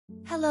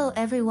Hello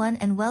everyone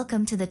and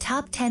welcome to the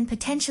top 10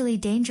 potentially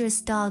dangerous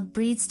dog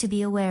breeds to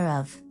be aware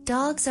of.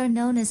 Dogs are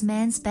known as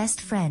man's best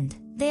friend.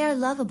 They are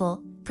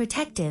lovable,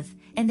 protective,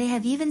 and they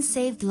have even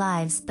saved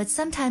lives, but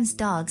sometimes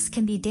dogs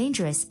can be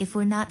dangerous if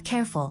we're not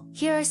careful.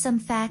 Here are some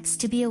facts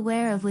to be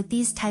aware of with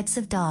these types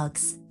of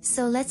dogs.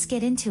 So let's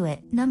get into it.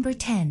 Number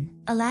 10.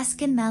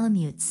 Alaskan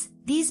Malamutes.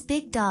 These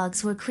big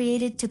dogs were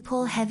created to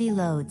pull heavy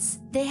loads.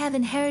 They have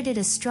inherited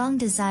a strong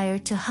desire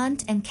to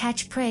hunt and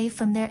catch prey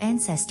from their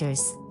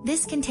ancestors.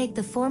 This can take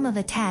the form of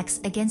attacks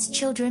against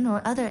children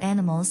or other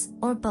animals,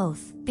 or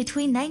both.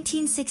 Between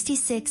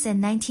 1966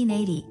 and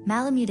 1980,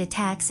 Malamute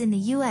attacks in the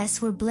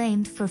US were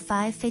blamed for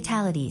 5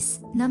 fatalities.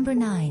 Number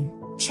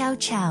 9. Chow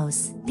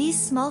Chows. These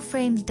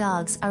small-framed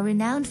dogs are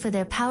renowned for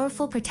their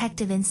powerful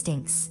protective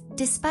instincts.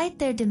 Despite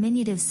their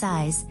diminutive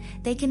size,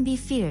 they can be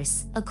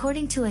fierce.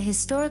 According to a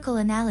historical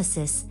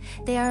analysis,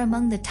 they are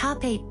among the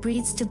top 8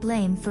 breeds to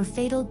blame for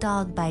fatal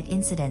dog bite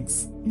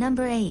incidents.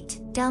 Number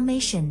 8.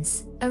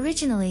 Dalmatians.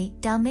 Originally,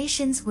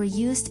 Dalmatians were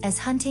used as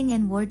hunting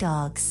and war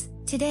dogs.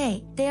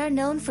 Today, they are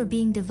known for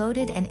being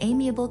devoted and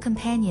amiable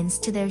companions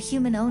to their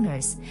human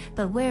owners,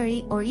 but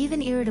wary or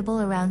even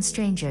irritable around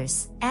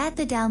strangers. Add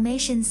the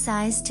Dalmatian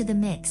size to the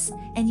mix,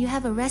 and you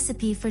have a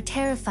recipe for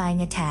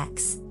terrifying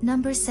attacks.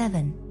 Number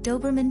 7.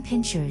 Doberman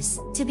Pinschers.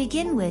 To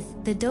begin with,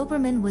 the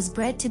Doberman was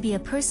bred to be a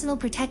personal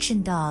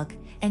protection dog,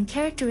 and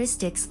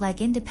characteristics like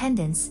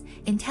independence,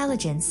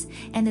 intelligence,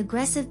 and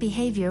aggressive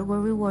behavior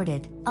were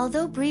rewarded.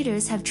 Although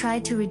breeders have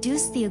tried to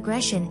reduce the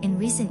aggression in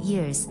recent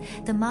years,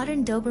 the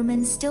modern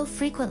Doberman still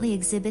frequently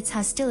exhibits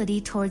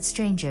hostility towards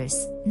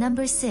strangers.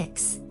 Number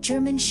 6.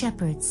 German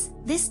Shepherds.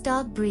 This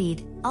dog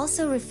breed,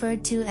 also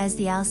referred to as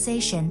the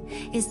Alsatian,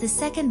 is the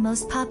second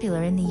most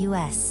popular in the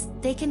US.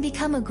 They can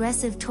become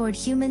aggressive toward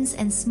humans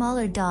and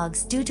smaller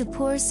dogs due to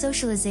poor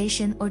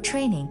socialization or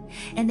training,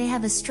 and they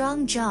have a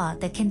strong jaw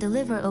that can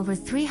deliver over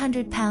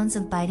 300 pounds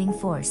of biting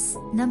force.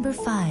 Number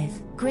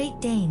 5. Great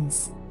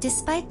Danes.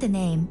 Despite the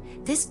name,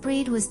 this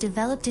breed was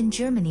developed in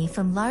Germany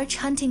from large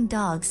hunting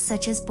dogs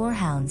such as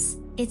boarhounds.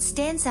 It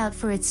stands out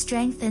for its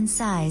strength and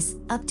size,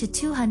 up to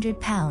 200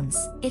 pounds.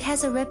 It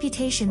has a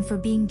reputation for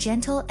being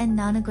gentle and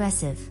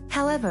non-aggressive.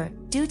 However,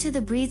 due to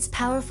the breed's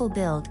powerful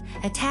build,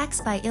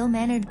 attacks by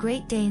ill-mannered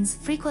Great Danes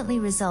frequently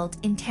result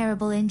in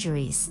terrible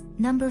injuries.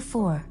 Number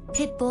 4.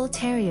 Pit Bull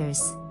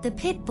Terriers. The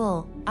Pit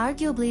Bull,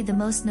 arguably the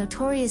most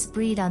notorious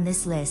breed on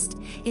this list,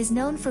 is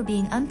known for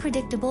being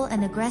unpredictable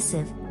and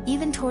aggressive,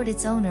 even toward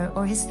its owner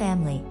or his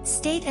family.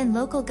 State and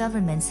local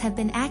governments have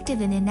been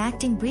active in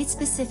enacting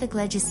breed-specific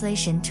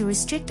legislation to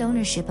restrict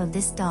ownership of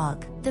this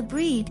dog. The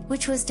breed,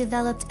 which was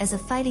developed as a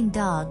fighting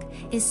dog,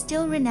 is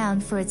still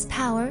renowned for its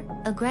power,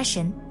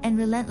 aggression, and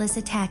relentless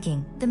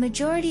attacking. The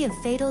majority of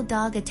fatal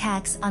dog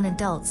attacks on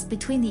adults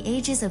between the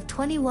ages of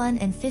 21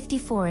 and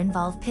 54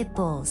 involve pit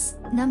bulls.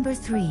 Number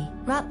 3.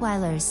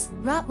 Rottweilers.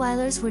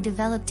 Rottweilers were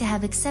developed to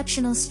have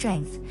exceptional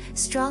strength,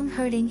 strong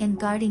herding and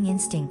guarding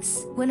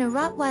instincts. When a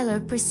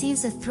Rottweiler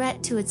perceives a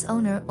threat to its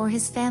owner or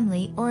his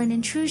family or an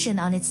intrusion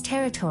on its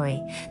territory,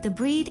 the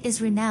breed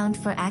is renowned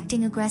for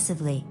acting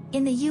aggressively.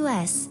 In the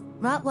US,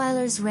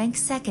 Rottweilers rank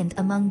second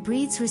among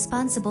breeds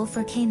responsible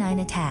for canine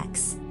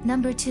attacks.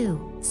 Number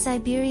 2.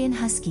 Siberian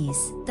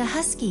Huskies. The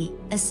Husky,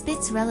 a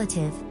Spitz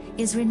relative,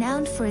 is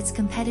renowned for its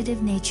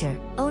competitive nature.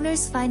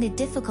 Owners find it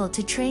difficult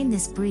to train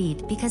this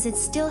breed because it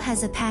still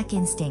has a pack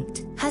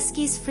instinct.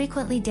 Huskies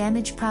frequently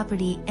damage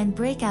property and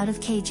break out of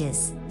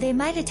cages. They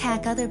might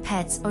attack other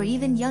pets or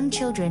even young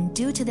children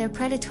due to their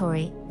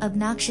predatory,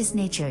 obnoxious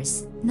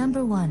natures.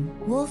 Number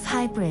 1. Wolf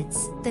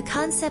Hybrids. The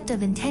concept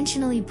of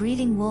intentionally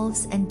breeding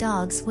wolves and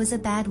dogs was a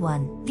bad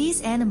one.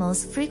 These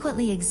animals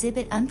frequently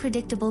exhibit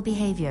unpredictable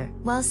behavior.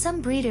 While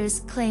some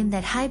breeders claim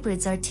that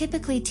hybrids are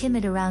typically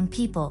timid around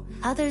people,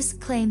 others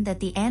claim that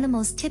the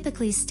animals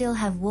typically still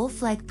have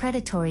wolf-like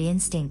predatory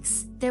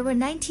instincts. There were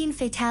 19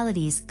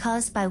 fatalities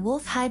caused by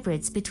wolf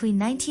hybrids between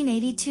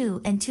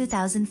 1982 and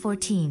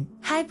 2014.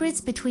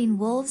 Hybrids between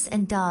wolves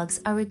and dogs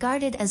are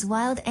regarded as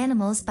wild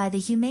animals by the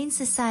Humane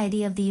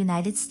Society of the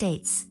United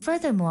States.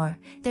 Furthermore,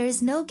 there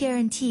is no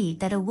guarantee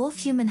that a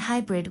wolf-human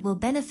hybrid will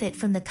benefit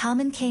from the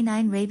common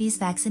canine rabies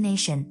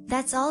vaccination.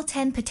 That's all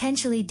 10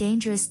 potentially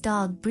dangerous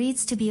dog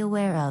breeds to be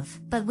aware of.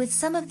 But with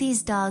some of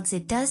these dogs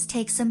it does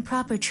take some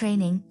proper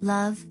training,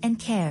 love, and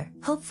care.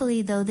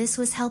 Hopefully though this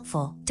was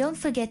helpful. Don't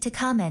forget to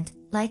comment,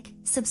 like,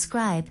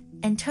 subscribe,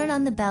 and turn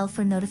on the bell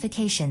for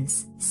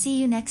notifications. See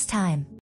you next time.